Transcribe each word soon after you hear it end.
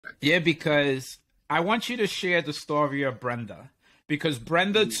Yeah, because I want you to share the story of Brenda. Because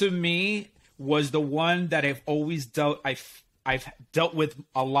Brenda, to me, was the one that I've dealt with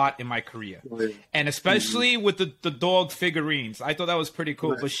a lot in my career. Right. And especially with the dog figurines. I thought that was pretty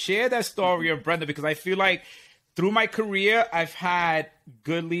cool. Right. But share that story of Brenda, because I feel like through my career, I've had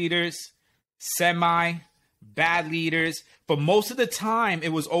good leaders, bad leaders, but most of the time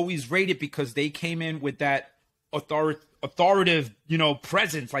it was always rated because they came in with that authoritative,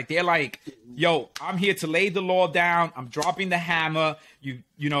 presence. Like they're like, yo, I'm here to lay the law down. I'm dropping the hammer. You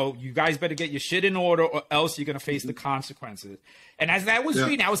guys better get your shit in order or else you're going to face the consequences. And as that was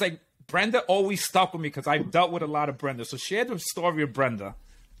reading, I was like, Brenda always stuck with me because I've dealt with a lot of Brenda. So share the story of Brenda.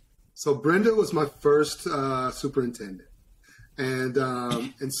 So Brenda was my first superintendent.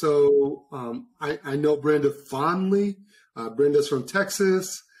 And so I know Brenda fondly. Brenda's from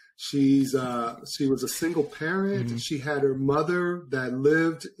Texas. She was a single parent. Mm-hmm. She had her mother that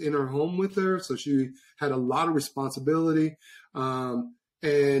lived in her home with her. So she had a lot of responsibility.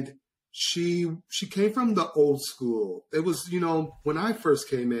 And she came from the old school. It was, when I first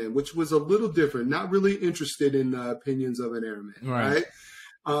came in, which was a little different, not really interested in the opinions of an airman. Right.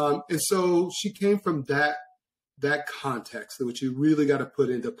 And so she came from that context, which you really got to put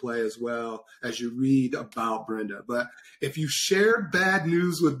into play as well as you read about Brenda. But if you shared bad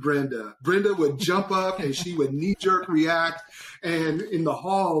news with Brenda would jump up and she would knee-jerk react. And in the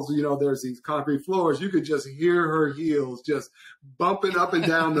halls, there's these concrete floors. You could just hear her heels just bumping up and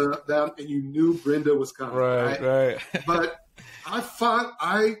down and you knew Brenda was coming. Right. But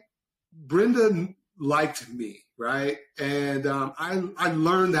Brenda liked me, right? And I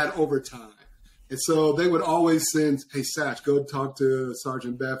learned that over time. And so they would always send, hey, Satch, go talk to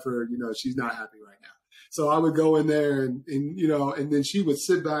Sergeant Bedford. She's not happy right now. So I would go in there and then she would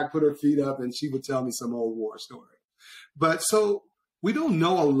sit back, put her feet up, and she would tell me some old war story. But so we don't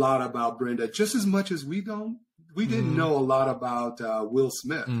know a lot about Brenda, just as much as we didn't know a lot about Will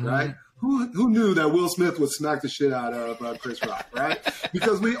Smith, right? Who knew that Will Smith would smack the shit out of Chris Rock, right?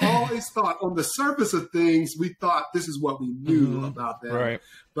 Because we always thought on the surface of things, we thought this is what we knew about them. Right.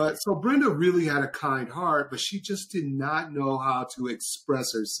 But so Brenda really had a kind heart, but she just did not know how to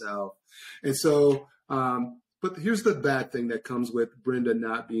express herself. And so, but here's the bad thing that comes with Brenda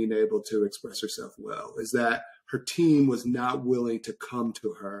not being able to express herself well, is that her team was not willing to come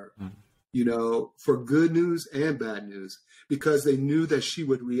to her, for good news and bad news, because they knew that she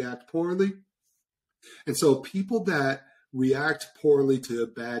would react poorly. And so people that react poorly to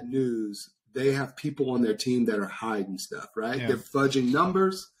bad news, they have people on their team that are hiding stuff, right? Yeah. They're fudging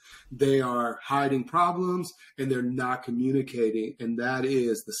numbers, they are hiding problems, and they're not communicating. And that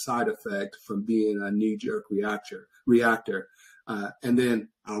is the side effect from being a knee-jerk reactor. And then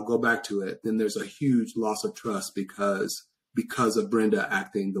I'll go back to it. Then there's a huge loss of trust because of Brenda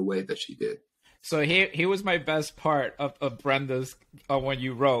acting the way that she did. So here was my best part of Brenda's when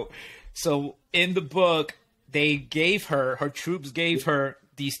you wrote. So in the book, her troops gave her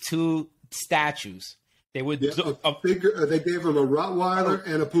these two statues. They would they gave him a Rottweiler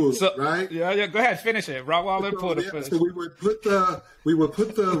and a poodle, right? Yeah. Go ahead, finish it. Rottweiler and poodle. Yeah, so we would put the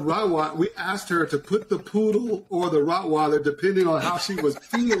Rottweiler. We asked her to put the poodle or the Rottweiler, depending on how she was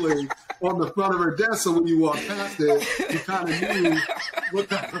feeling, on the front of her desk. So when you walk past it, you kind of knew what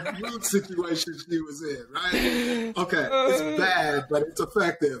kind of mood situation she was in, right? Okay, it's bad, but it's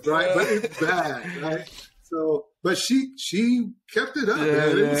effective, right? But it's bad, right? So, but she kept it up,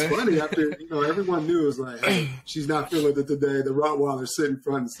 man. It was funny after, everyone knew it was like, hey, she's not feeling it today. The Rottweiler's sitting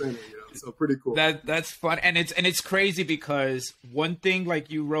front and center, so pretty cool. That's fun. And it's crazy because one thing like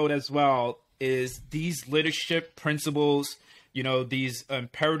you wrote as well is these leadership principles, these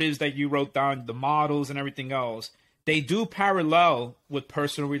imperatives that you wrote down, the models and everything else, they do parallel with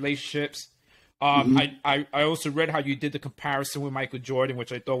personal relationships. I also read how you did the comparison with Michael Jordan,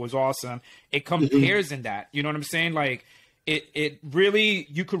 which I thought was awesome. It compares in that, you know what I'm saying? Like it really,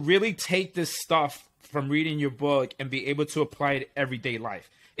 you could really take this stuff from reading your book and be able to apply it to everyday life.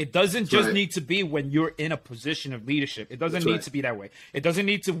 It doesn't just need to be when you're in a position of leadership. It doesn't need to be that way. It doesn't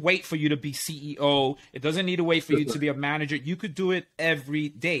need to wait for you to be CEO. It doesn't need to wait for you to be a manager. You could do it every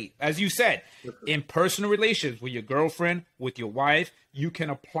day. As you said, in personal relations with your girlfriend, with your wife, you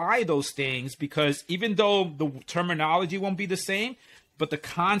can apply those things because even though the terminology won't be the same, but the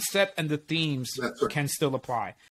concept and the themes can still apply.